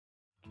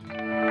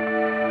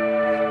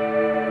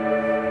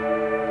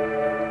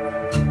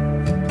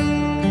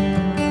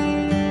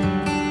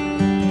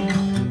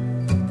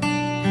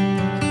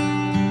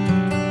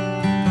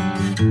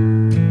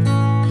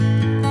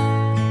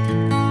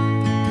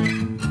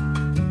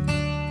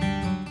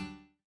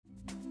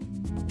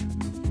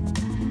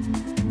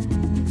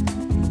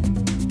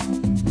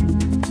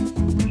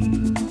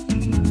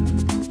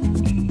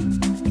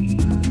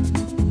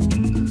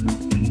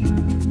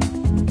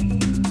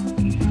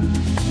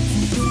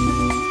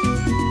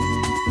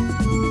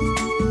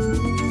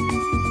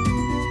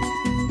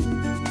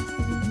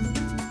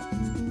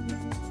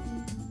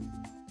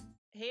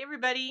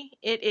everybody.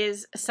 It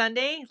is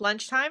Sunday,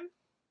 lunchtime,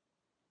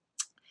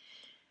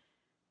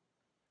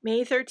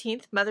 May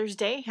 13th, Mother's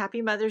Day.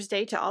 Happy Mother's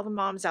Day to all the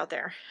moms out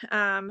there.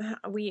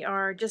 We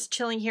are just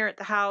chilling here at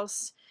the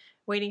house,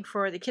 waiting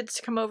for the kids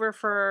to come over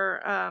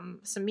for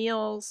some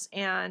meals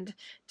and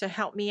to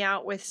help me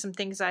out with some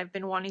things I've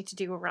been wanting to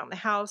do around the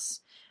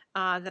house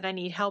that I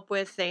need help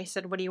with. They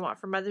said, "What do you want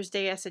for Mother's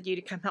Day?" I said, "You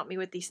to come help me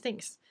with these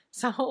things."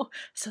 So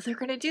they're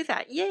going to do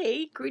that.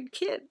 Yay, good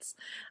kids.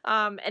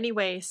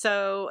 Anyway,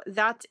 so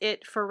that's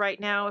it for right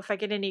now. If I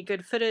get any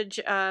good footage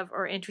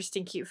or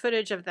interesting, cute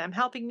footage of them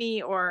helping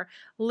me, or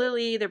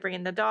Lily, they're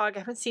bringing the dog. I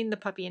haven't seen the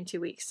puppy in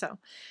 2 weeks. So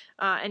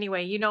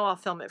anyway, I'll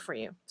film it for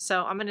you.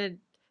 So I'm going to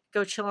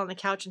go chill on the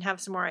couch and have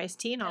some more iced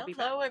tea, and I'll be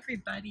back. Hello,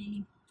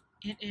 everybody.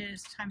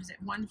 Time is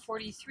at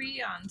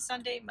 1:43 on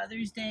Sunday,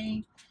 Mother's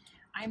Day.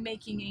 I'm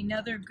making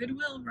another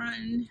Goodwill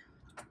run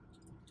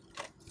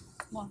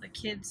while the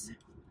kids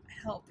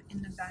help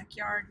in the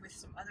backyard with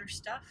some other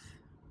stuff.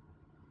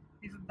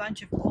 We have a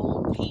bunch of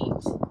old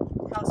paint,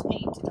 house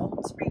paint and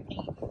old spray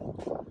paint.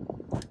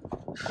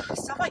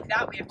 Stuff like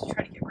that we have to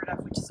try to get rid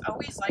of, which is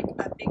always like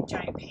a big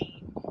giant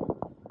pain.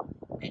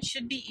 It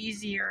should be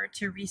easier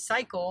to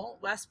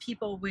recycle. Less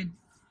people would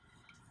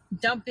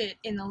dump it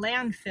in the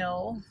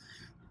landfill,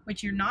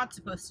 which you're not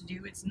supposed to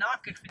do. It's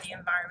not good for the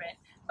environment.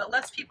 But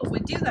less people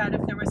would do that if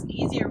there was an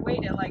easier way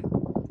to like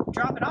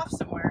drop it off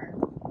somewhere.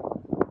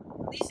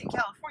 At least in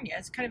California,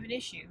 it's kind of an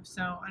issue.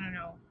 So I don't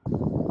know.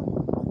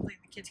 Hopefully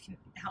the kids can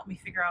help me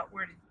figure out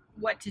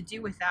what to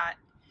do with that.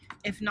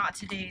 If not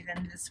today,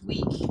 then this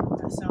week.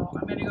 So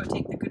I'm gonna go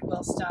take the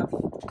Goodwill stuff,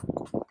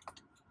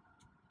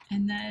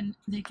 and then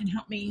they can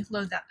help me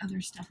load that other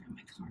stuff in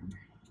my car.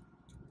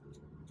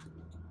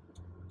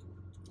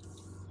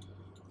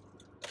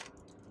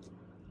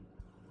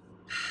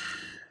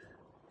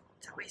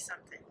 It's always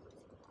something.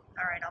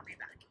 All right, I'll be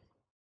back.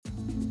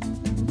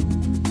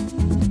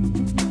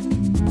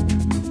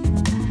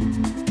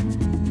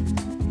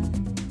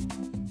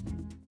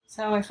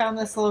 So I found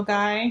this little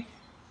guy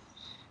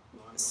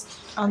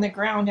on the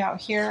ground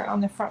out here on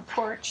the front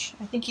porch.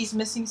 I think he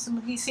seems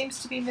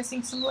to be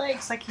missing some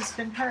legs, like he's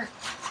been hurt.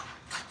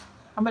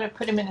 I'm gonna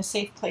put him in a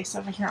safe place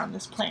over here on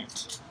this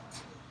plant.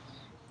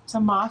 It's a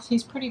moth.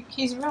 He's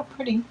real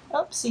pretty.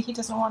 Oh, see, he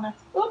doesn't wanna.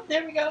 Oh,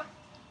 there we go.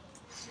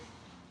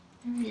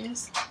 There he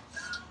is.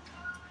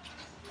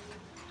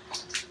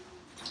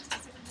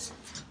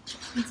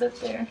 He's up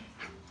there.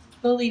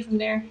 We'll leave him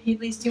there. At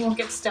least he won't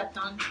get stepped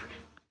on.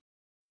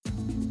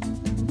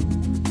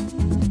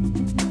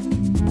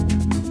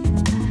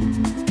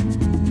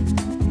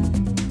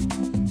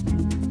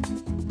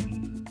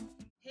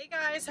 Hey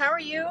guys, how are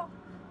you?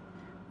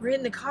 We're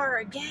in the car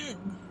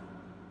again.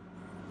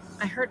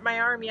 I hurt my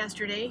arm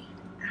yesterday.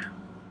 Ow,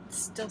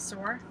 it's still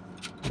sore.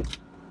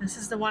 This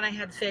is the one I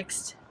had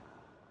fixed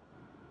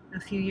a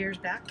few years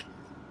back.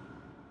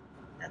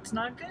 That's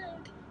not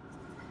good.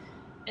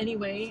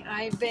 Anyway,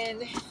 I've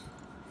been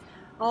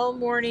all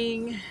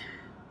morning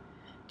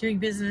doing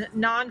business,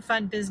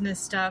 non-fun business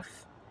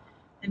stuff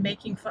and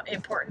making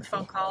important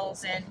phone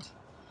calls, and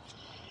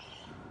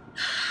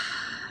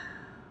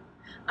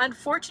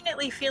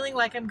unfortunately feeling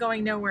like I'm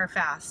going nowhere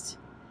fast,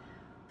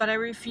 but I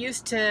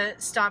refuse to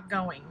stop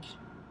going.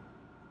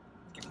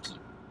 I'm gonna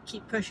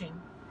keep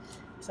pushing,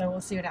 so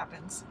we'll see what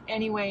happens.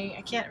 Anyway,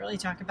 I can't really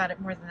talk about it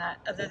more than that,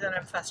 other than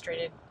I'm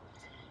frustrated.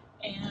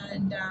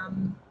 And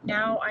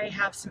now I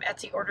have some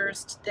Etsy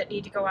orders that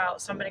need to go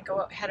out, so I'm going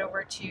to head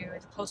over to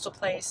the postal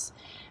place,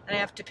 and I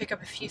have to pick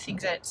up a few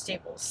things at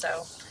Staples.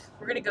 So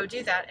we're going to go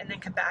do that and then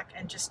come back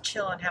and just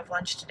chill and have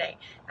lunch today.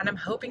 And I'm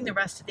hoping the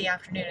rest of the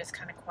afternoon is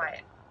kind of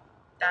quiet.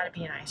 That'd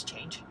be a nice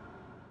change.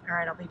 All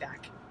right, I'll be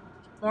back.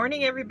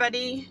 Morning,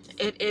 everybody.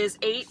 It is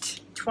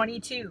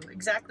 8:22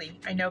 exactly.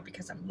 I know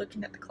because I'm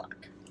looking at the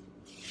clock.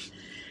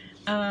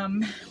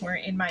 We're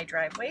in my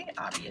driveway,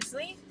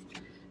 obviously.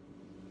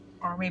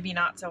 Or maybe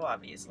not so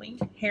obviously.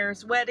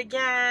 Hair's wet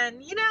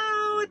again.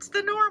 It's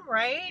the norm,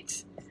 right?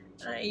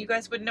 You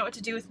guys wouldn't know what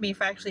to do with me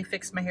if I actually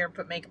fixed my hair and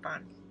put makeup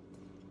on.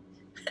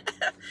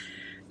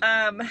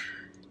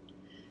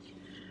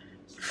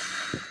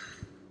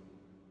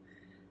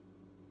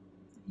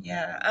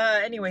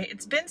 Yeah, anyway,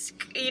 it's been,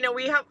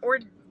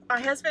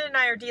 my husband and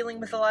I are dealing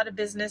with a lot of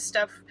business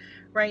stuff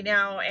right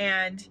now,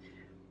 and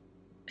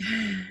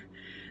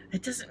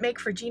it doesn't make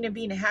for Gina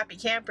being a happy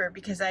camper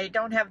because I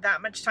don't have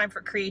that much time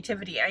for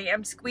creativity. I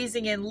am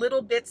squeezing in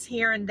little bits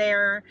here and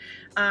there.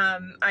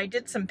 I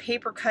did some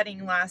paper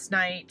cutting last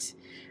night.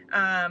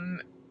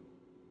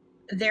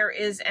 There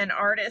is an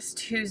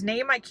artist whose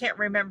name I can't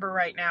remember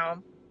right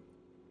now,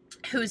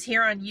 who's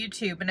here on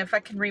YouTube, and if I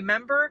can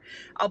remember,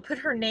 I'll put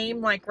her name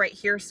like right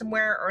here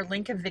somewhere, or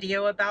link a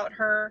video about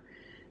her.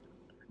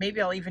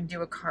 Maybe I'll even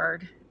do a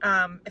card.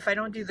 If I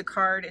don't do the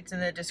card, it's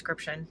in the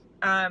description.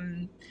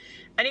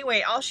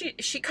 Anyway,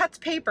 she cuts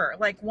paper,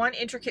 like one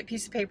intricate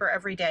piece of paper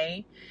every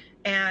day,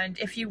 and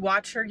if you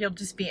watch her, you'll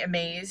just be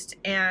amazed.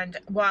 And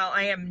while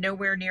I am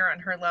nowhere near on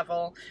her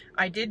level,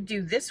 I did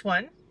do this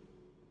one,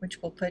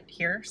 which we'll put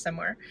here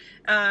somewhere.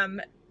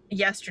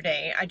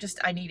 yesterday.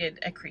 I needed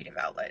a creative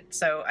outlet.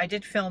 So I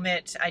did film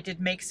it. I did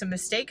make some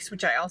mistakes,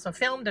 which I also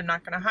filmed. I'm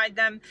not going to hide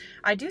them.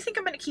 I do think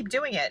I'm going to keep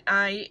doing it.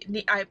 I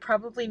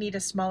probably need a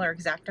smaller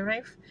X-Acto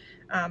knife.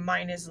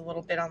 Mine is a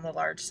little bit on the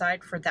large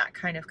side for that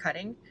kind of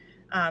cutting.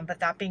 But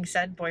that being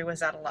said, boy, was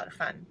that a lot of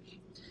fun.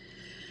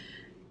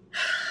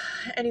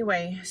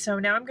 Anyway, so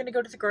now I'm going to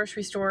go to the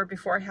grocery store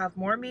before I have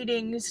more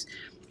meetings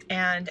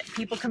and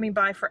people coming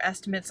by for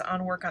estimates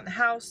on work on the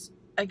house.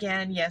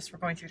 Again, yes, we're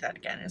going through that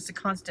again. It's a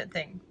constant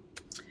thing.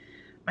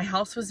 My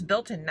house was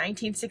built in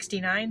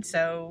 1969,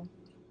 so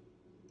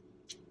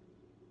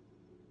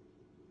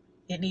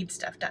it needs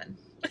stuff done.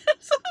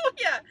 So,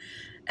 yeah.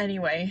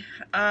 Anyway,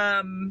 so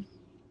I'm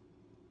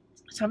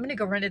going to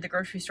go run to the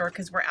grocery store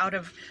because we're out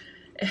of,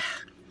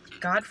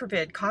 God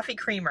forbid, coffee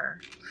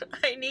creamer.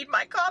 I need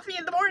my coffee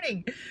in the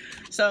morning.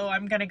 So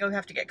I'm going to go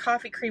have to get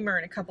coffee creamer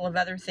and a couple of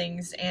other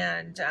things.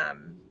 And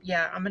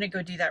yeah, I'm going to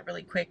go do that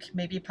really quick.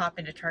 Maybe pop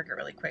into Target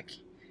really quick.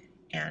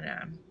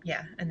 And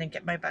yeah, and then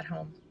get my butt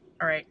home.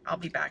 All right, I'll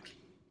be back.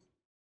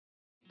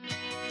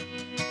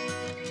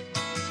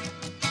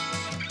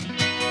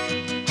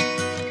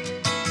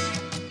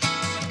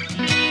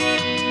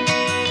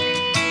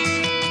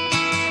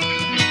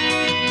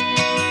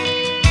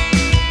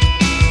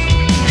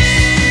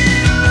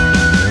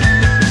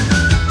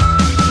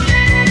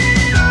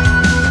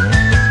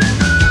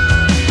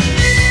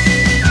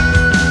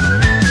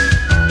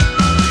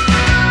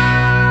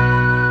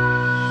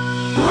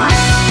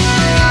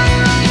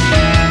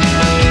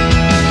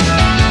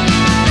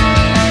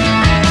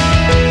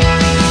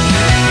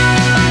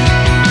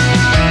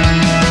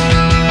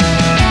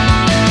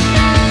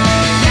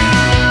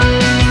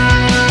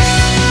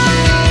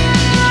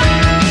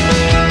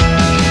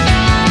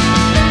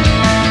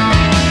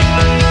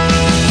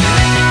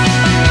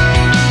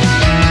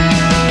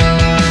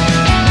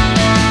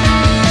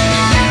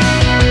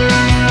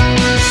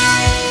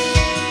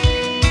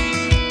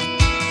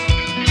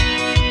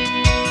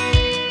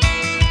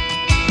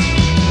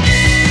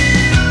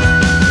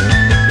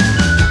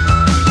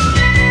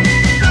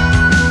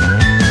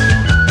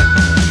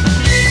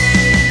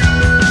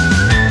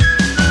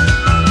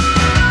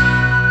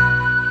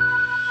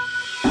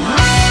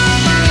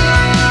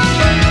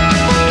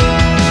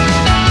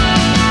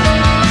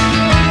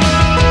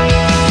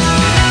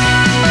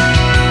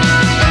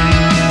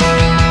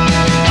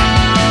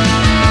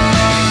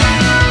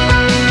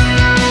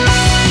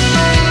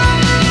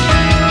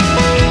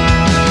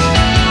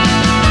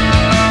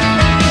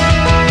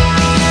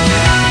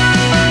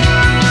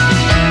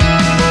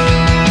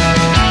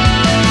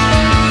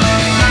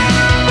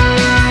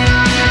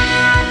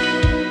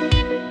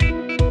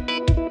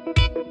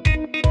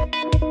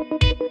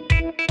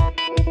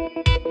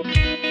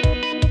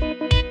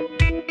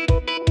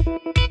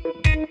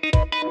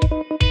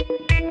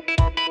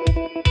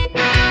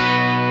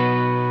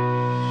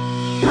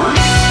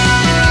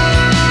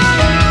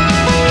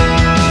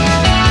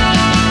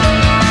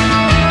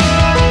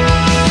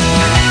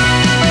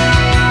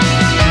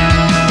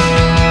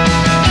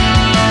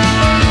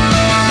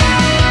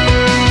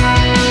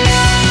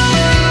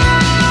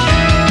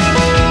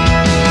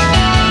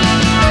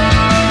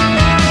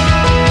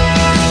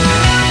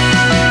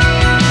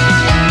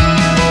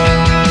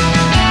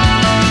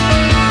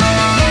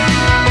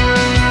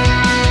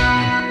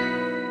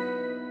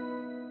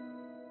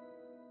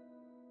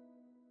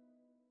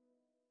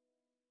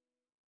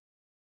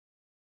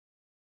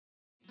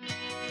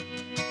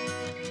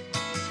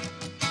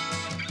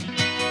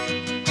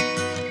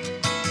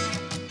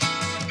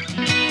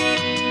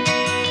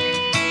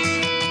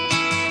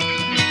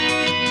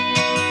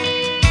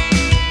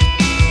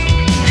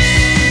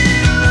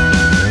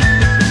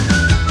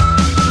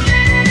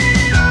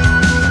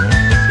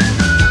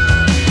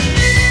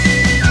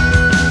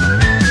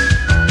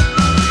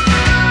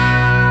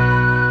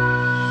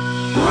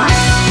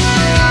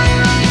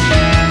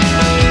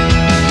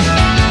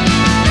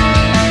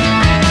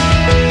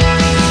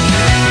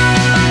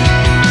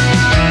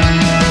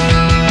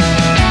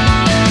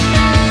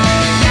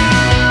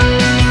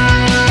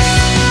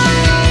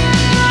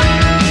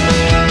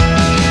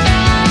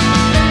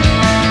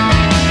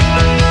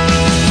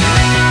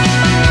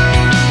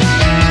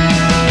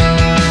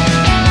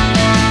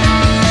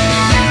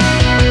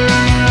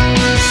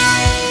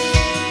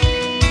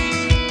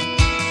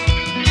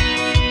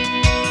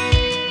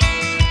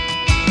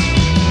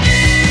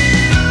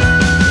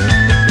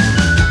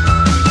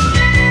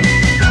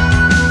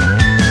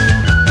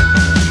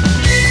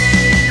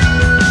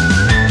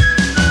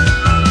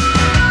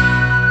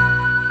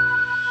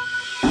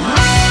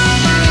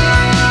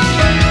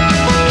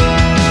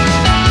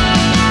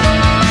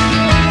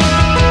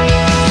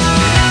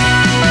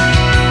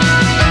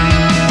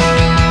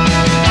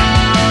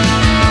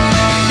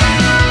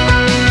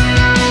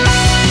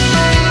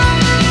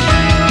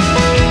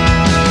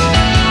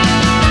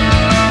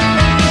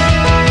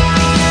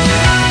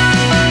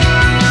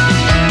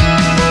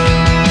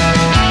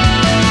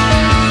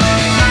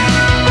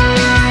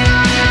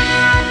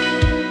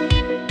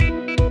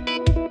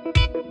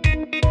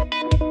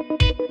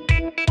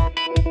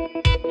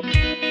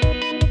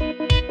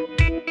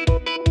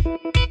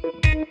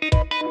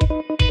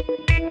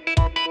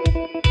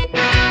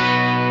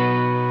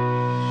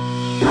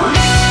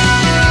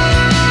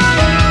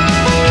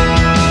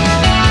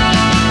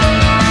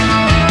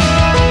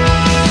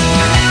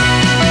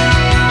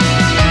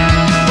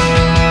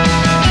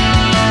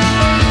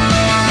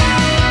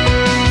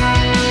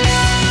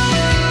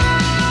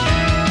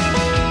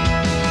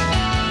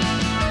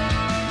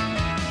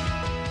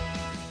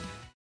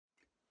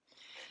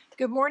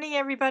 Good morning,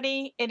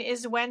 everybody. It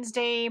is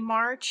Wednesday,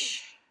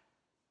 March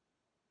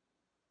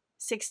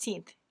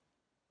 16th.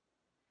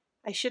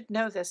 I should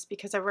know this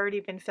because I've already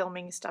been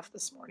filming stuff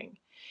this morning.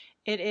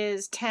 It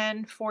is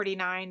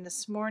 10:49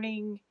 this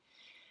morning,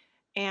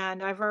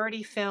 and I've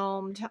already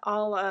filmed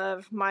all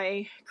of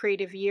my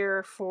creative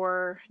year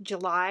for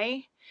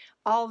July.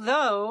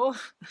 Although,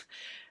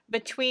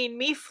 between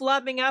me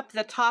flubbing up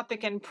the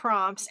topic and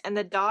prompts and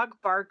the dog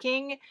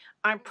barking,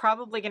 I'm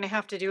probably going to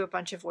have to do a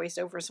bunch of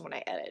voiceovers when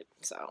I edit.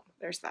 So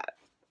there's that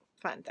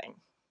fun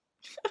thing.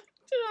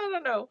 I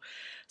don't know.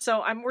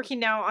 So I'm working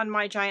now on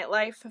my giant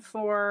life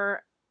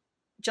for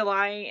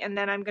July, and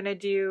then I'm going to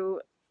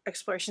do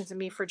explorations of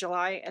me for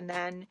July, and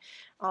then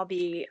I'll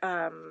be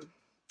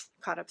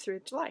caught up through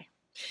July.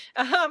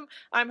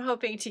 I'm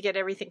hoping to get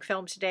everything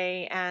filmed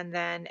today and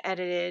then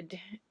edited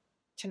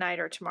tonight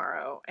or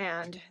tomorrow,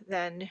 and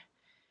then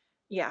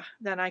yeah,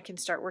 then I can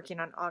start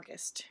working on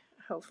August,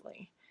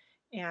 hopefully.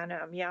 And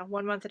yeah,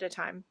 1 month at a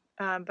time.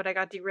 But I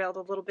got derailed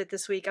a little bit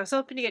this week. I was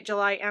hoping to get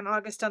July and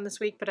August done this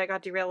week, but I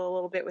got derailed a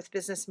little bit with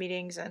business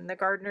meetings, and the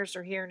gardeners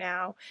are here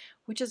now,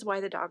 which is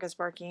why the dog is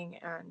barking.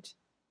 And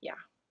yeah.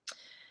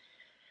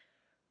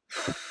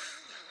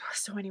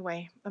 So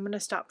anyway, I'm going to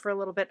stop for a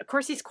little bit. Of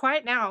course, he's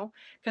quiet now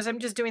because I'm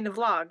just doing the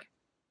vlog,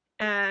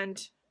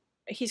 and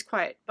he's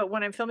quiet. But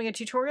when I'm filming a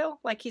tutorial,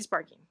 like, he's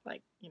barking.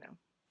 Like, you know,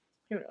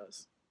 who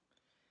knows?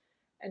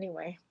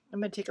 Anyway, I'm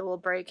going to take a little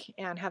break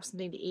and have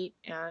something to eat.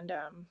 And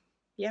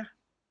yeah.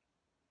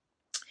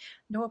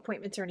 No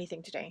appointments or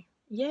anything today.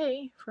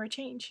 Yay, for a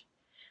change.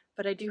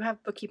 But I do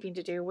have bookkeeping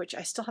to do, which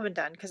I still haven't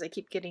done because I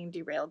keep getting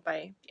derailed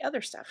by the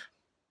other stuff.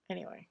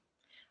 Anyway,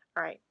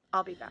 all right,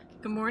 I'll be back.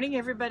 Good morning,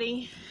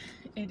 everybody.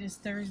 It is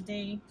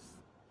Thursday,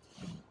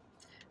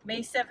 May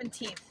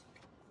 17th.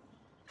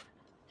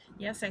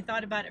 Yes, I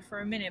thought about it for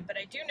a minute, but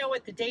I do know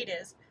what the date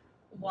is.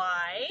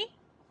 Why?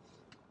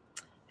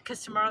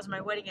 Because tomorrow's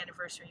my wedding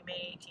anniversary,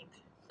 May 18th.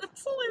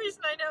 That's the only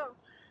reason I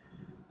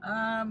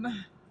know.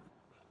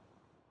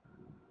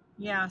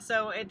 Yeah,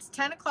 so it's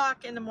 10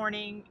 o'clock in the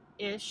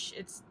morning-ish.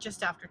 It's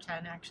just after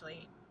 10,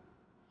 actually,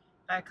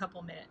 by a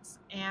couple minutes.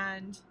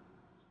 And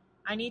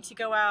I need to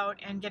go out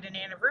and get an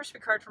anniversary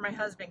card for my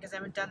husband because I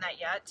haven't done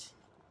that yet.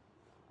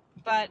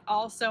 But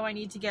also I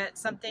need to get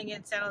something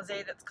in San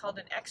Jose that's called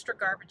an extra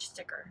garbage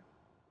sticker.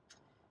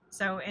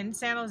 So in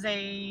San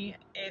Jose,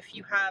 if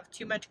you have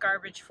too much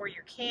garbage for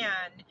your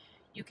can,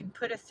 you can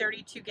put a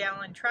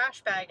 32-gallon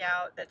trash bag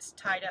out that's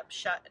tied up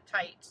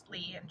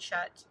tightly and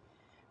shut,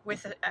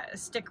 with a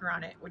sticker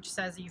on it which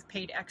says you've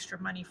paid extra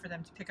money for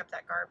them to pick up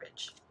that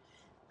garbage.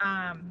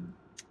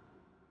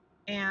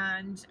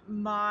 And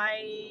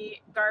my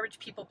garbage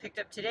people picked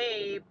up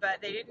today,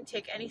 but they didn't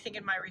take anything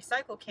in my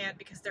recycle can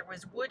because there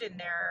was wood in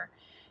there,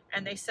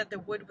 and they said the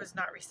wood was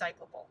not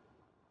recyclable.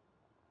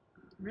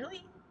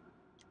 Really?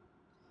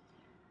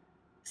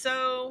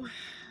 So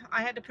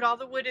I had to put all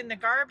the wood in the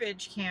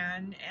garbage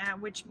can,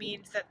 which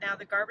means that now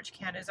the garbage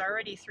can is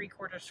already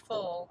 3/4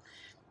 full,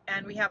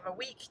 and we have a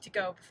week to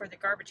go before the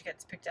garbage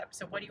gets picked up.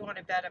 So what do you want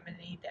to bet I'm going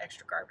to need the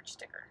extra garbage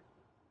sticker?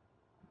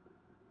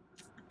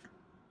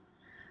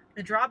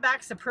 The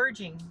drawbacks of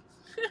purging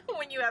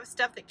when you have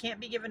stuff that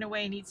can't be given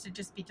away, needs to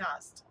just be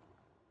tossed.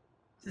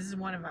 This is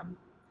one of them.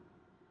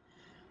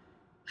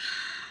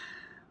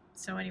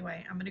 So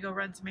anyway, I'm going to go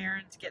run some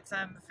errands, get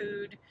some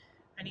food.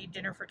 I need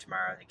dinner for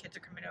tomorrow. The kids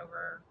are coming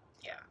over.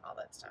 Yeah, all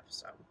that stuff.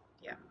 So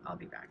yeah, I'll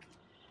be back.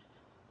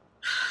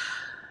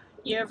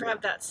 You ever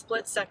have that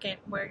split second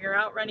where you're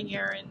out running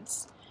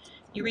errands,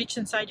 you reach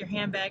inside your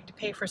handbag to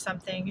pay for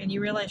something, and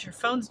you realize your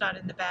phone's not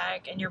in the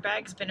bag, and your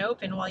bag's been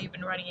open while you've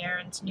been running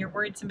errands, and you're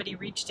worried somebody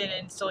reached in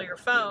and stole your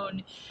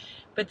phone,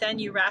 but then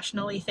you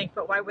rationally think,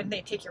 but why wouldn't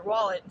they take your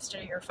wallet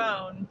instead of your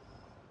phone?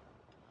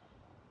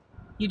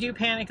 You do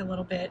panic a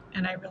little bit,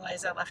 and I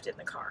realize I left it in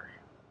the car.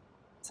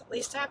 So at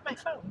least I have my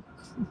phone.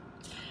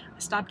 I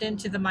stopped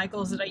into the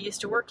Michaels that I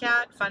used to work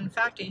at. Fun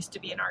fact, I used to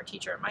be an art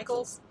teacher at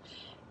Michaels.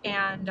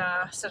 And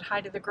said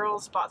hi to the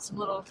girls, bought some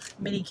little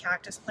mini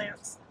cactus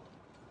plants.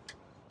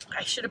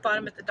 I should have bought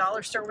them at the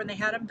dollar store when they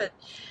had them, but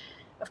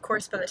of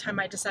course by the time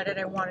I decided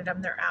I wanted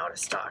them, they're out of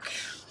stock.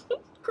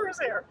 Of course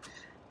they are.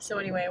 So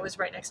anyway, I was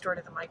right next door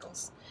to the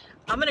Michaels.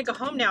 I'm going to go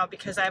home now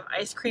because I have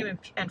ice cream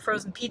and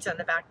frozen pizza in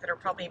the back that are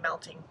probably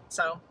melting.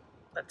 So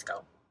let's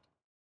go.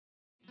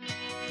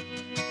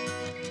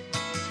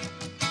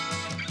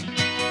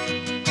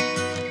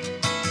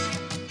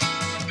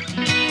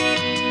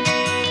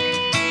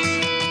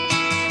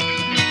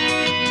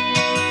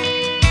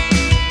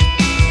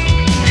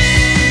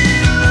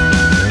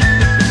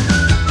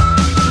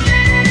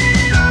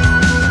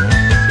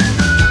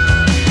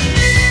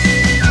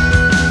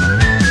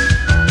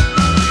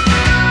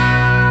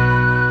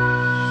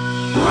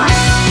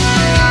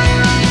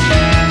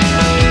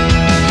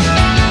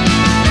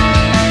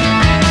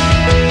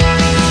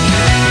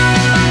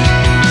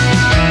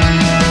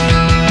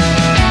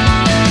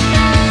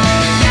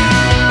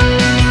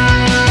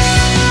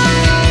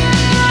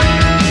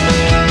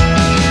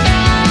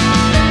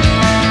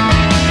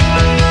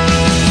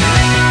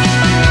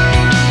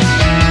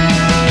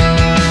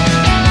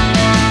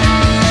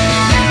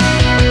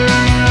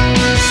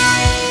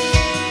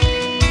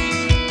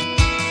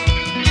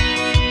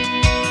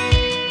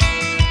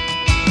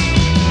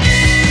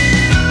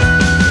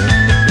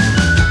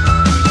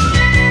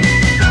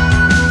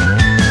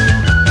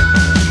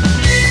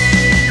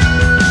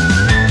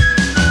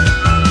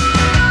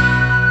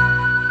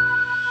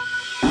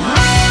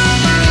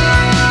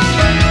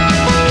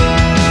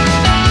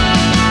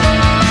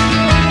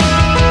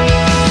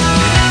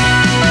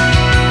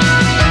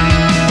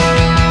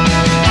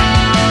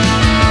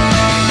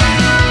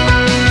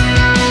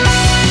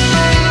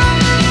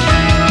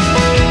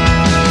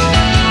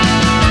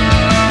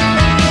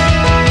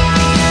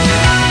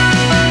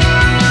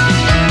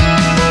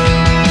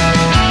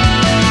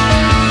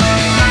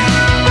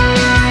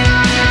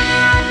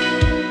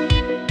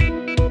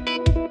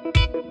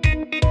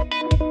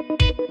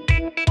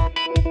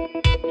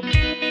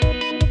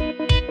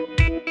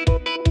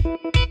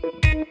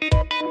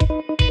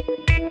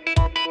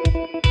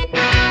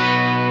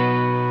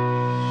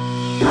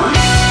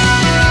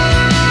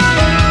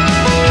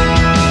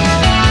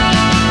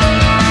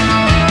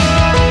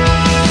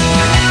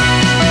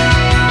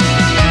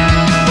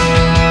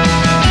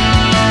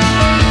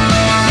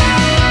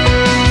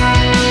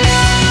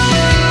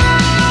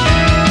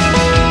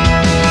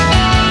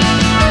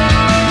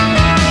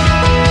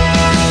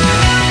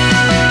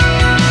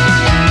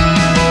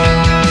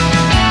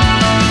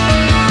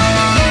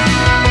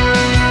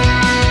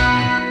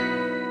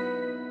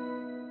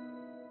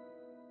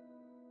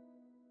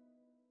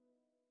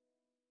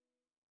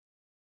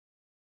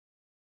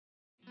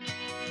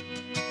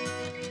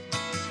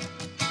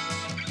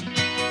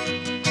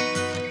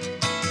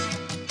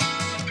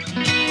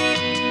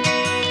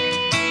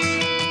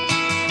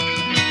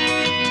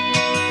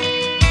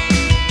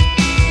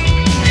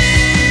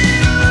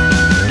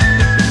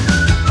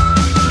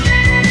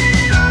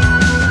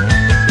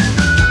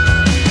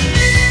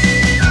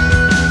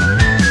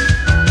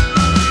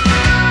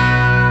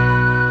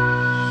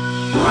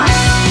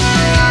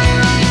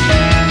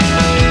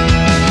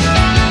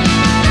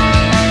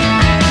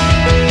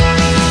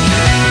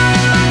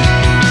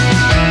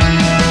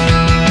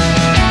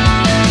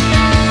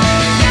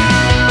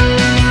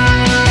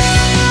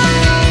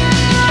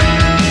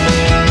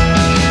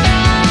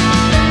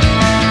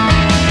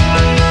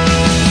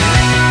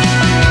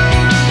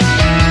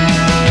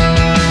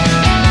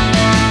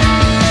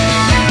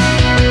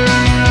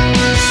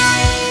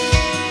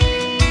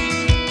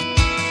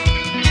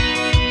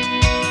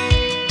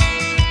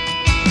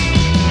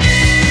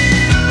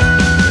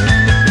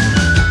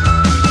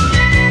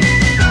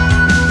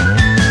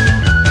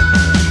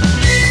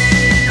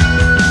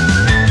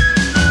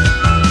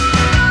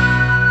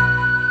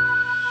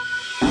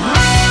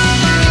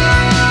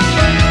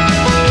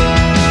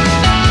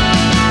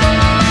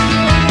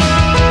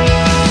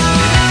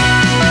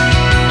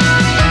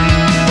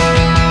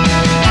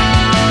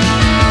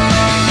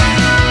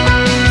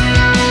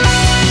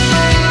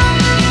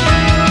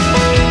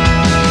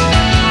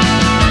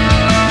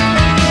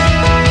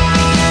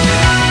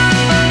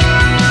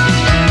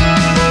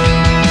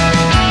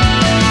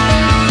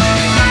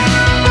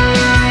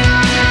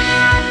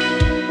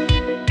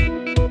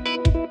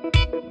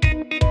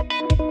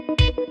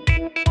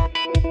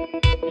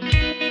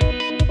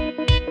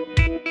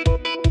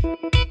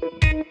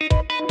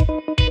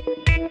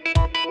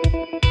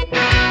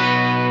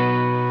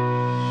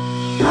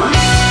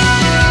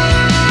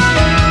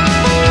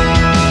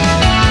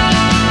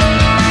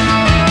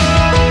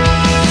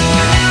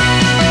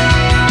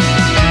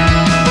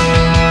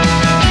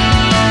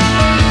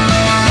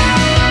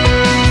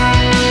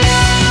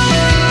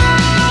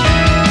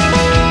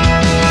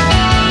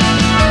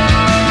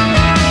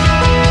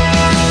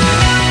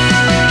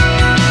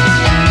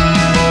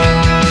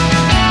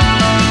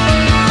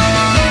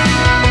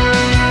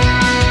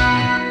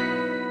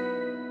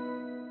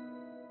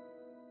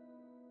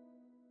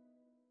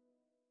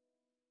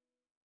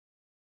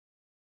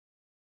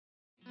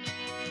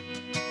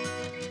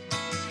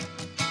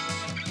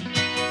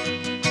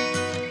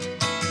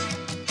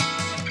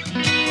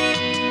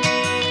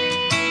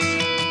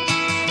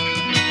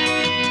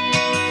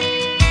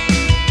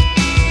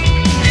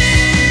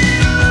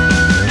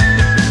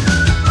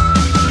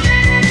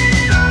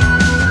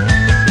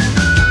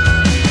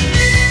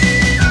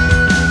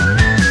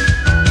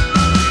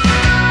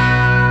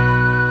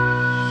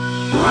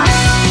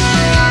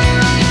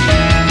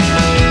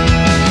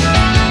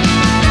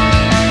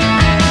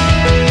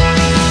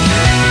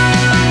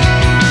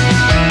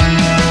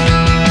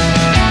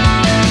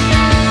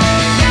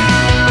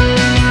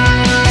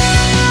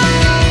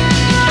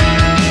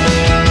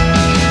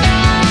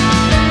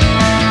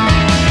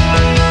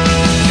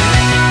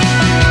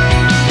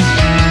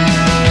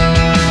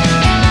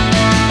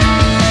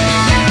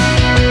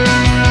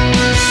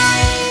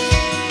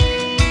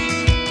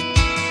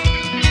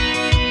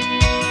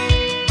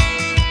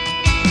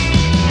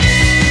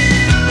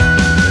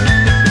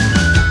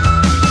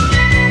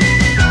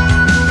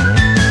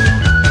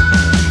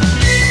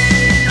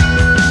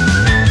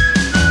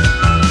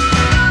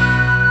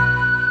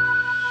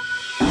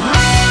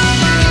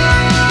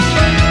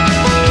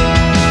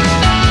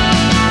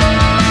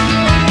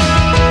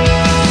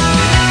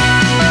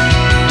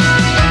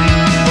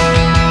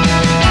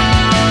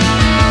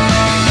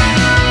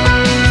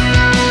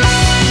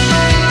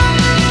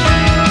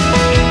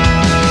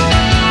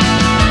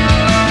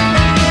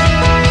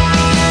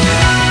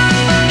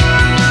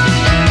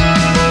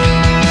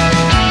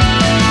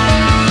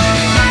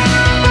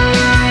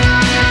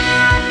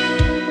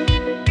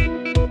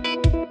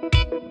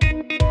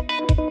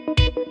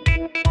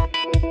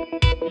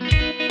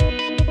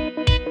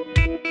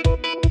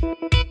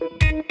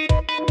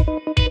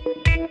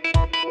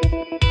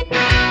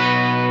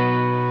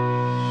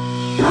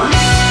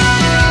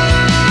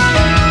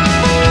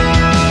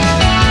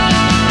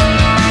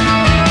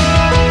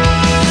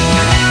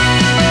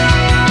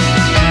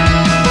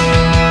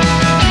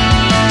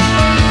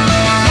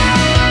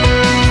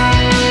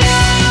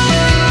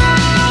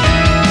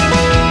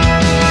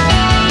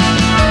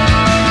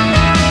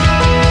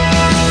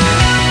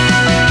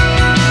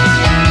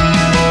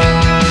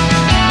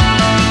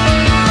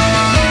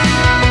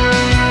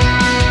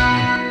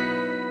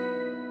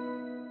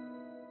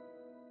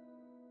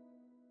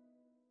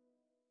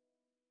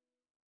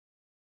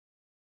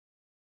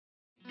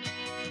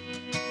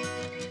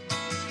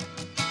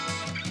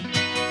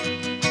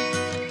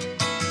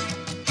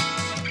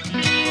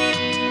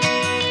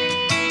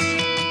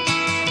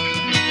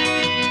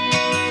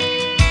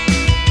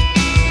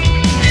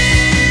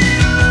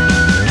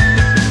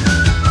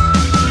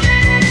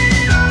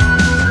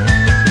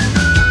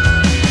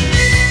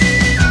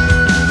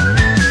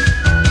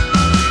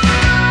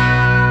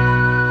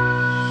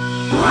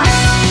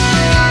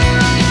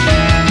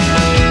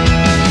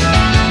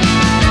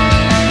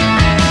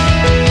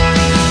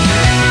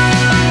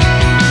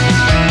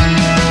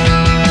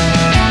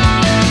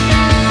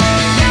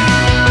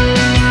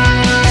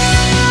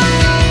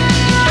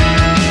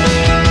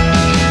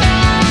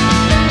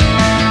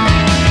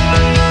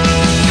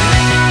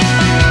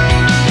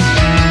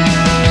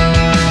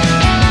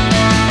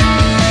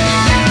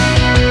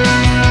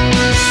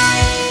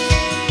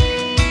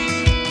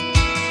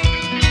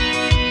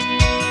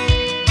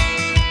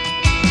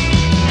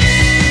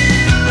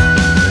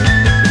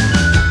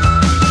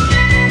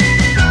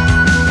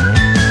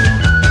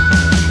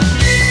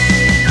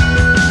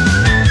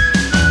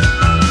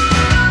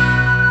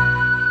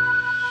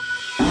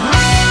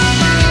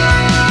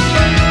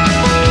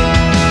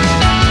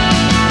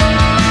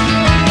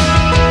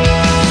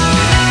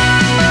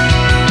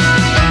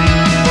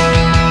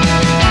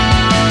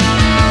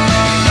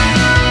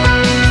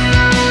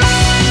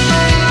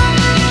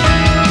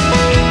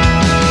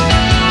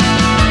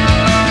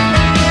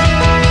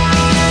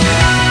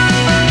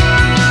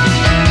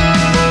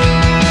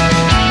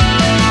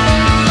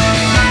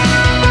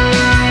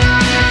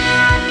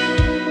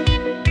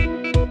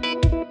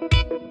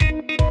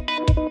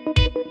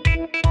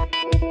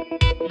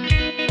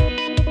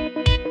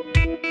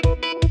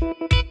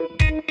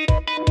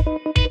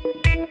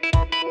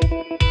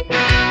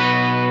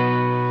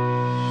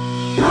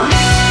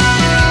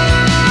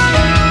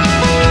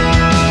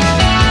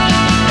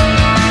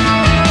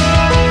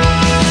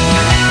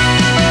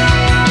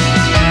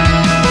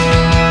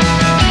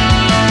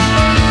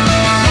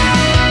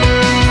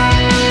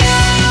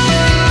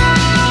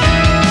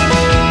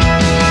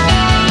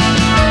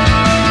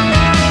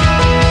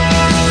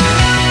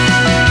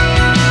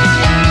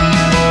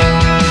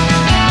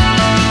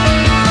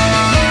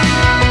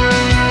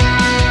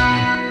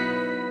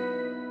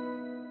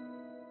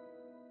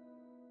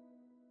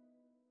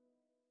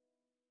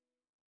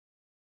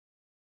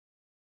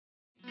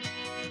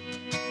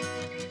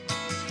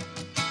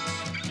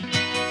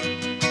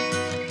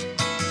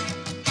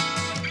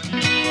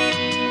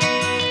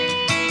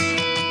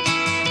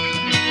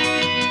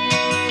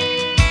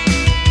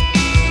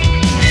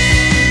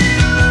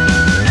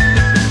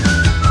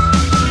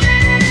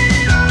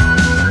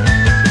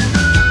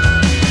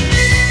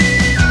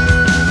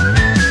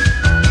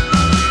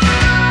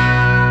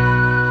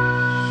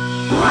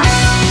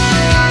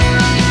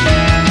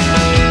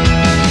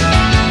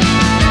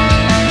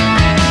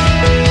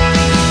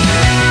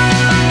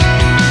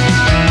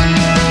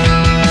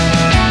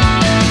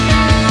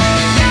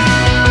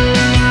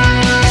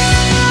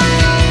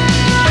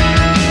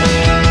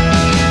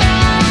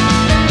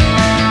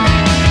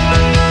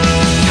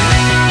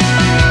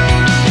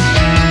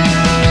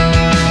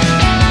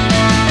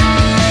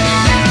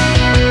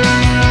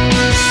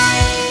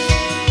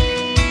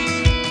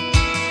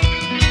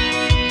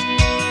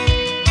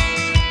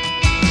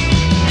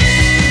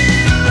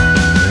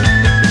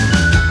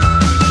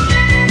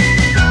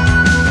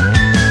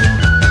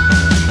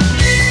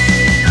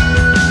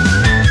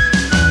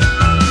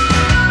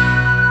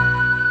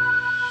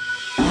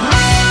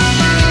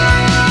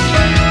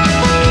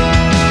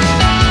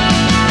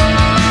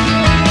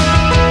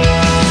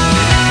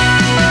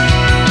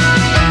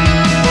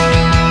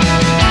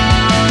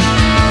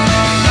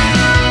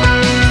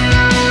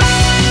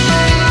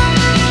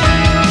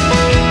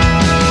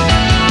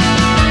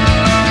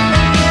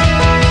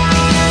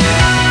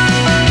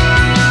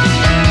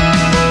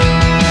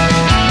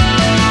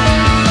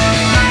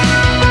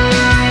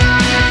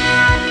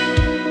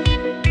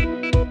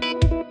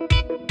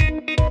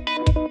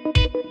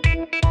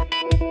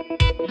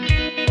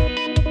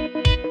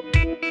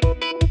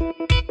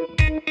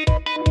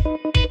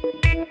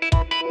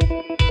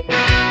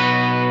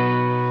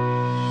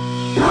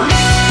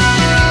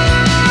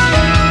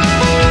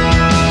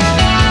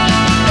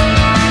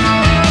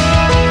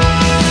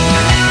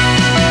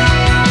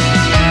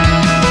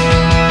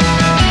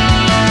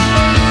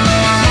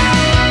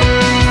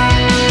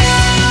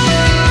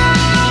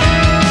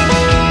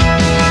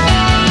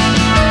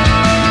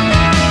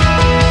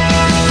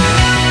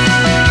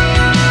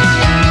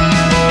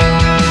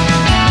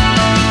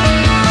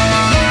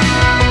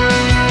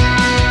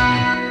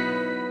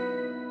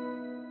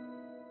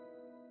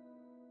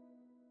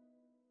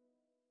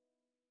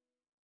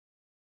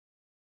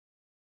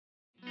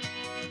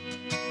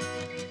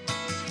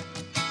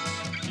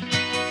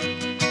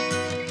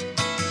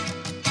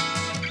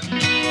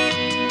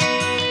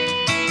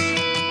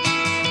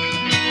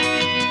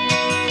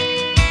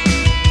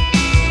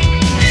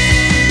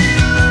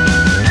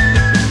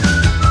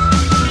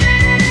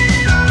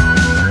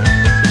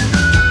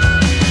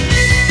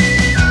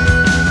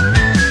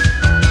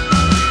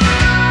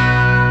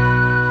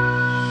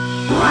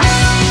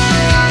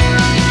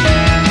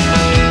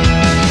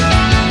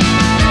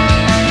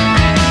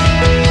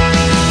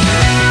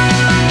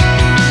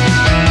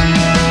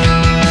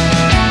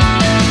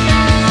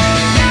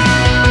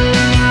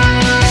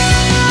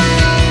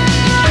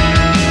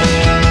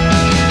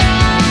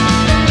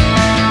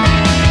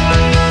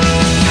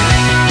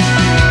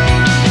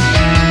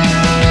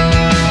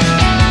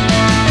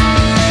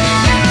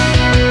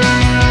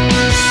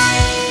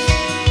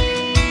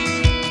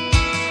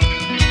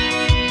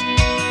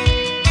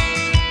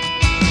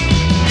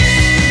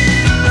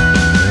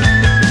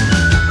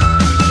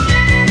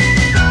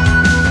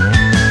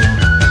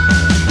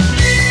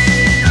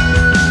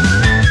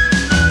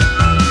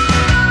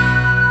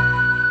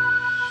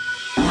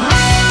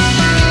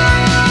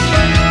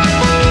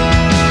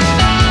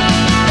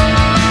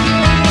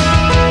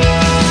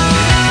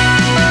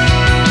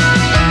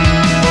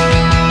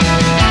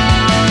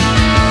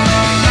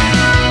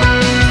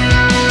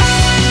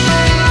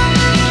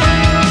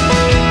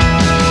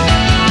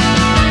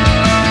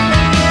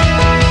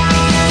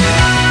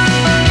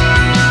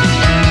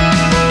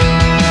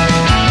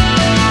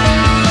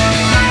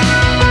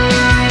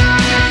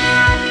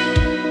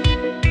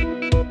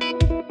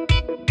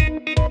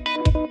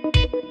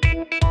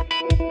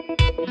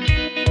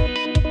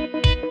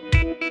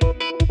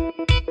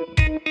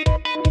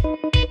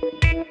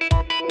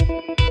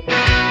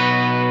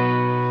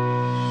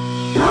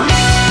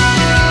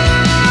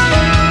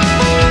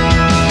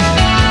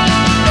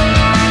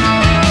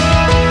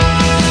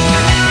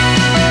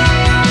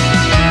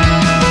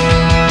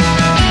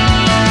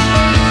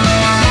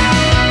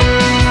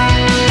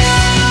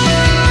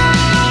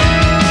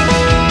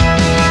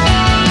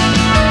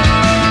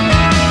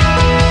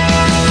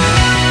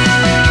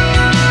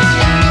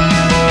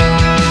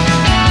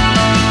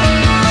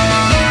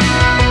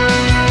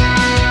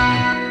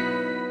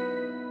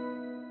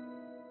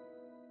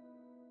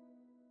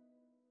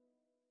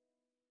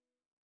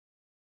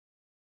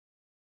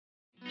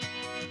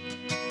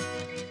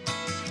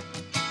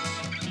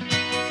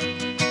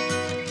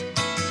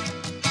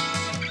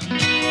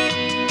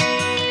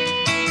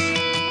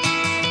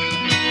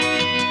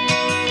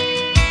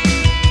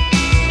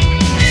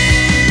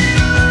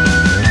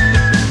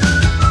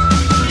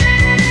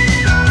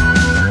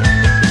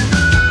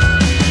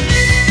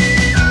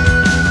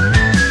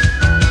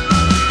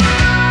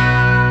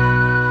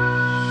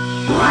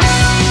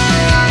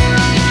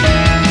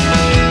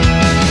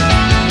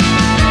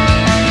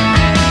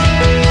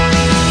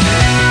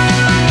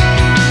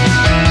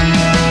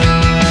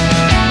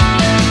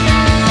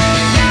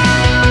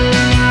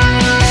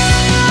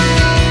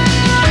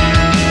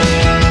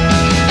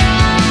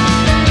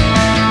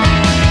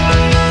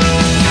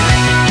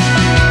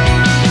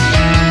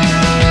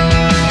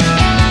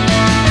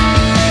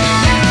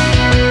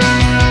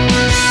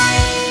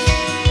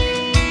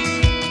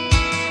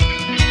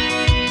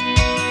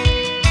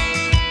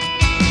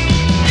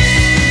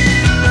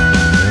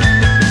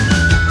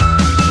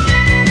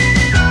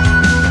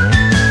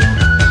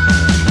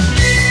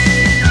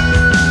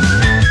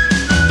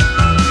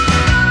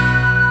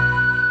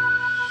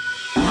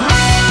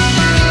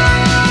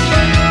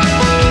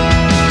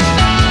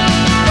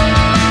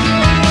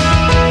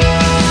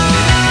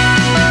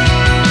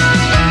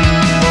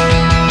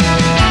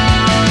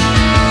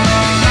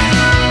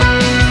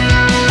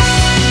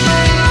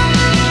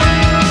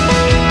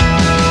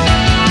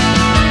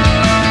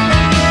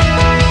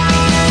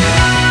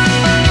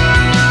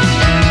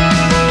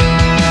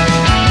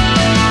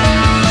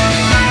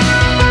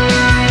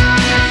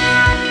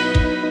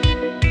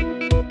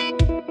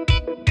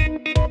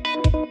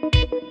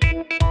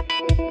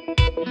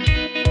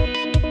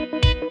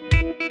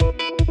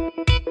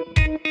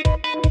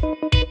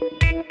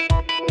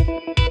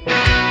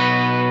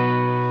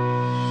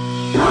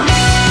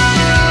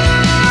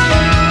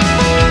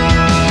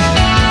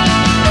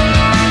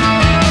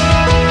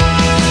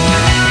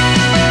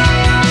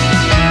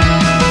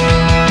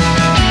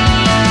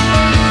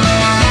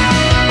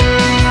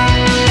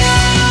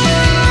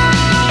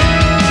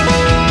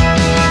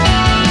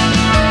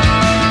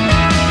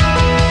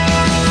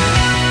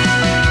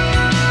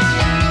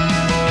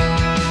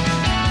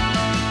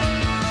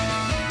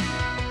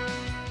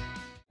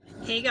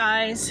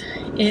 guys.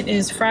 It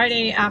is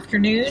Friday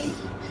afternoon,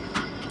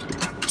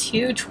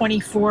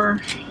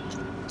 2:24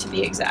 to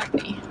be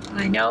exactly.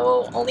 I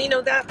only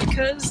know that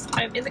because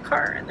I'm in the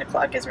car and the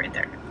clock is right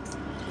there.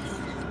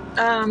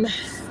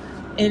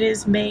 It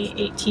is May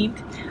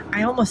 18th.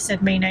 I almost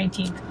said May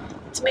 19th.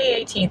 It's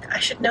May 18th. I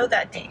should know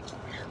that date.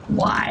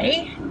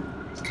 Why?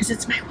 Because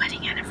it's my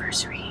wedding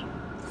anniversary.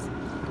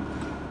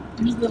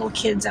 There's little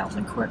kids out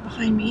in the court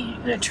behind me.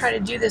 I'm going to try to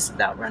do this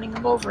without running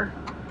them over.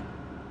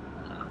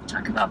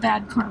 Talk about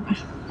bad karma.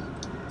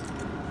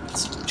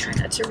 Let's try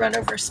not to run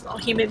over small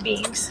human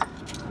beings.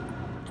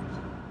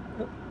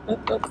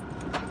 Oh.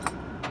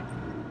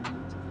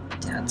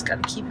 Dad's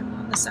got to keep him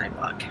on the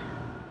sidewalk.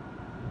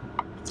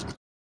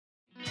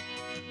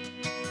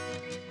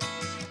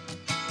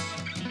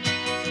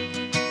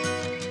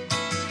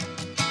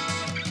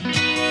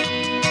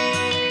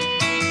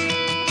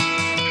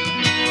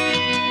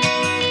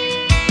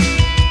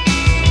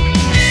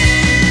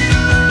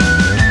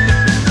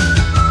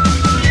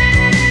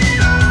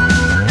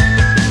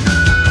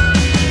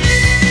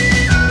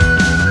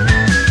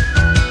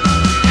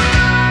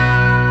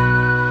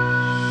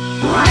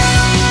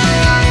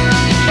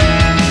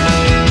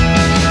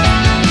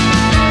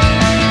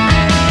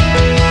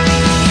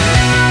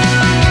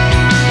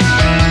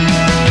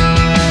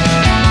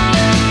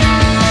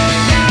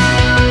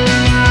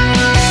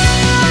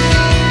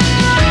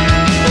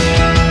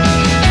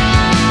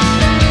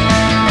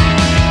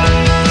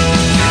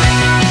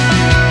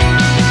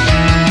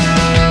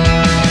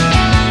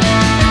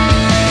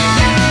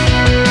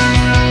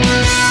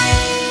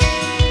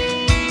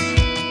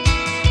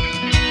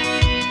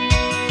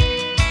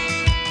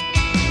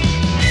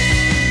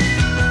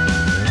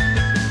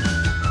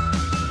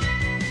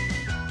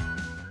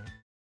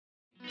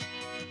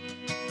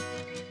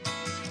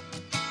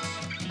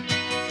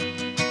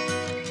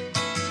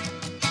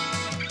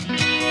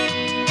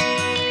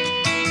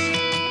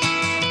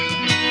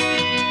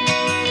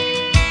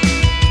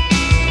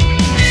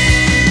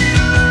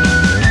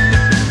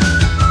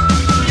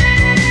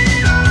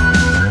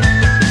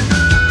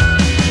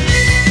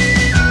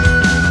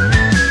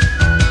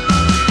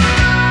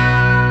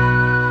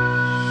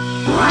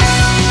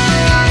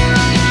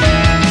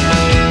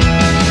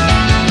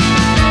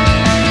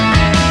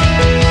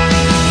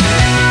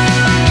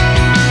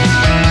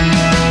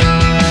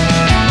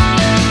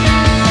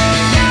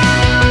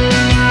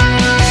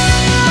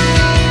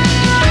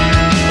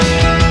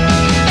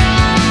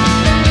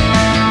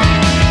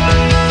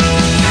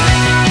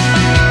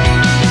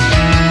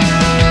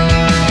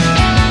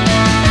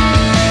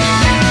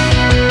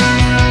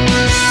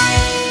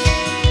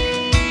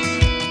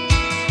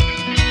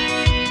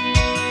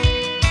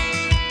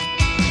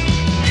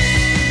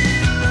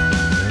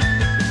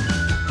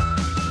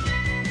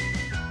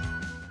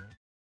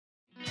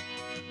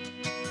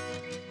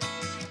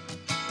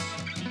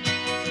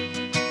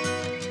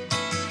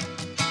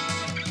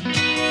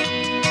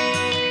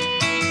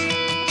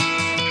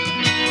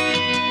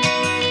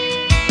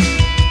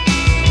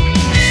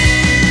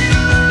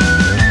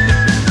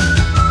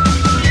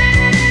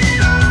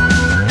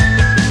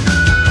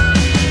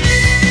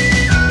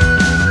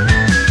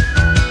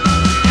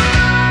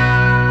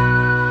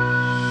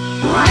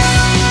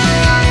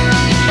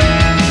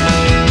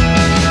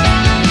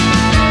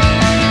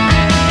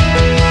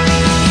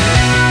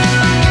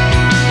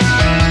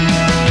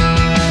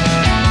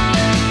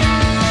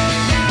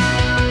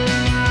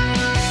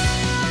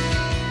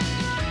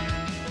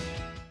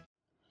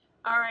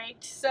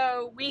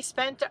 So we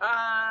spent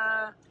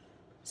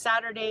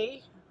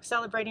Saturday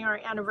celebrating our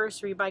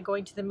anniversary by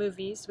going to the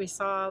movies. We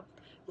saw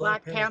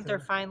Black Panther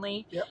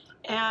finally. Yep.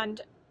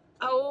 And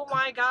oh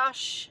my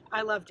gosh,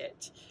 I loved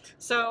it.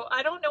 So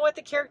I don't know what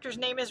the character's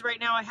name is right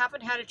now. I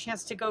haven't had a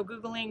chance to go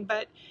Googling,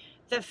 but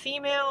the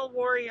female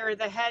warrior,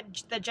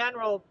 the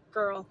general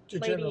girl,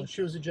 lady. General.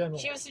 She was a general.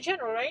 She was a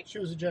general, right? She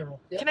was a general.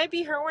 Yep. Can I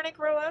be her when I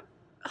grow up?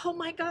 Oh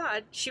my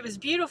God, she was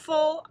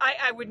beautiful.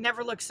 I would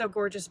never look so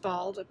gorgeous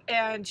bald,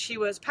 and she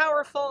was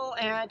powerful,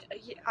 and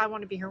I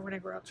want to be her when I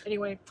grow up.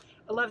 Anyway,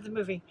 I love the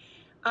movie.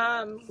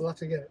 We'll have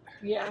to get it.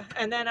 Yeah,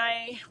 and then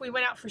we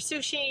went out for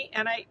sushi,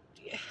 and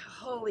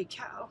holy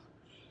cow,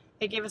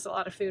 they gave us a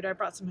lot of food. I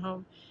brought some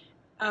home,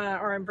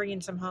 or I'm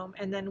bringing some home,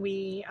 and then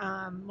we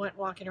went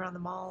walking around the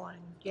mall, and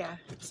yeah,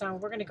 so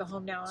we're gonna go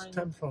home now. It's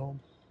time for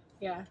home.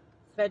 Yeah,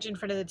 veg in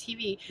front of the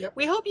TV. Yep.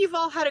 We hope you've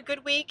all had a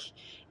good week,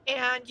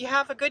 and you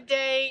have a good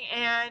day,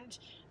 and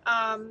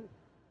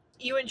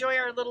you enjoy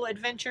our little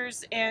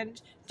adventures,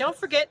 and don't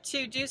forget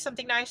to do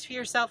something nice for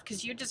yourself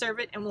because you deserve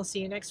it, and we'll see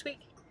you next week.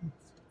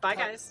 Bye,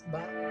 guys.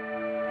 Bye.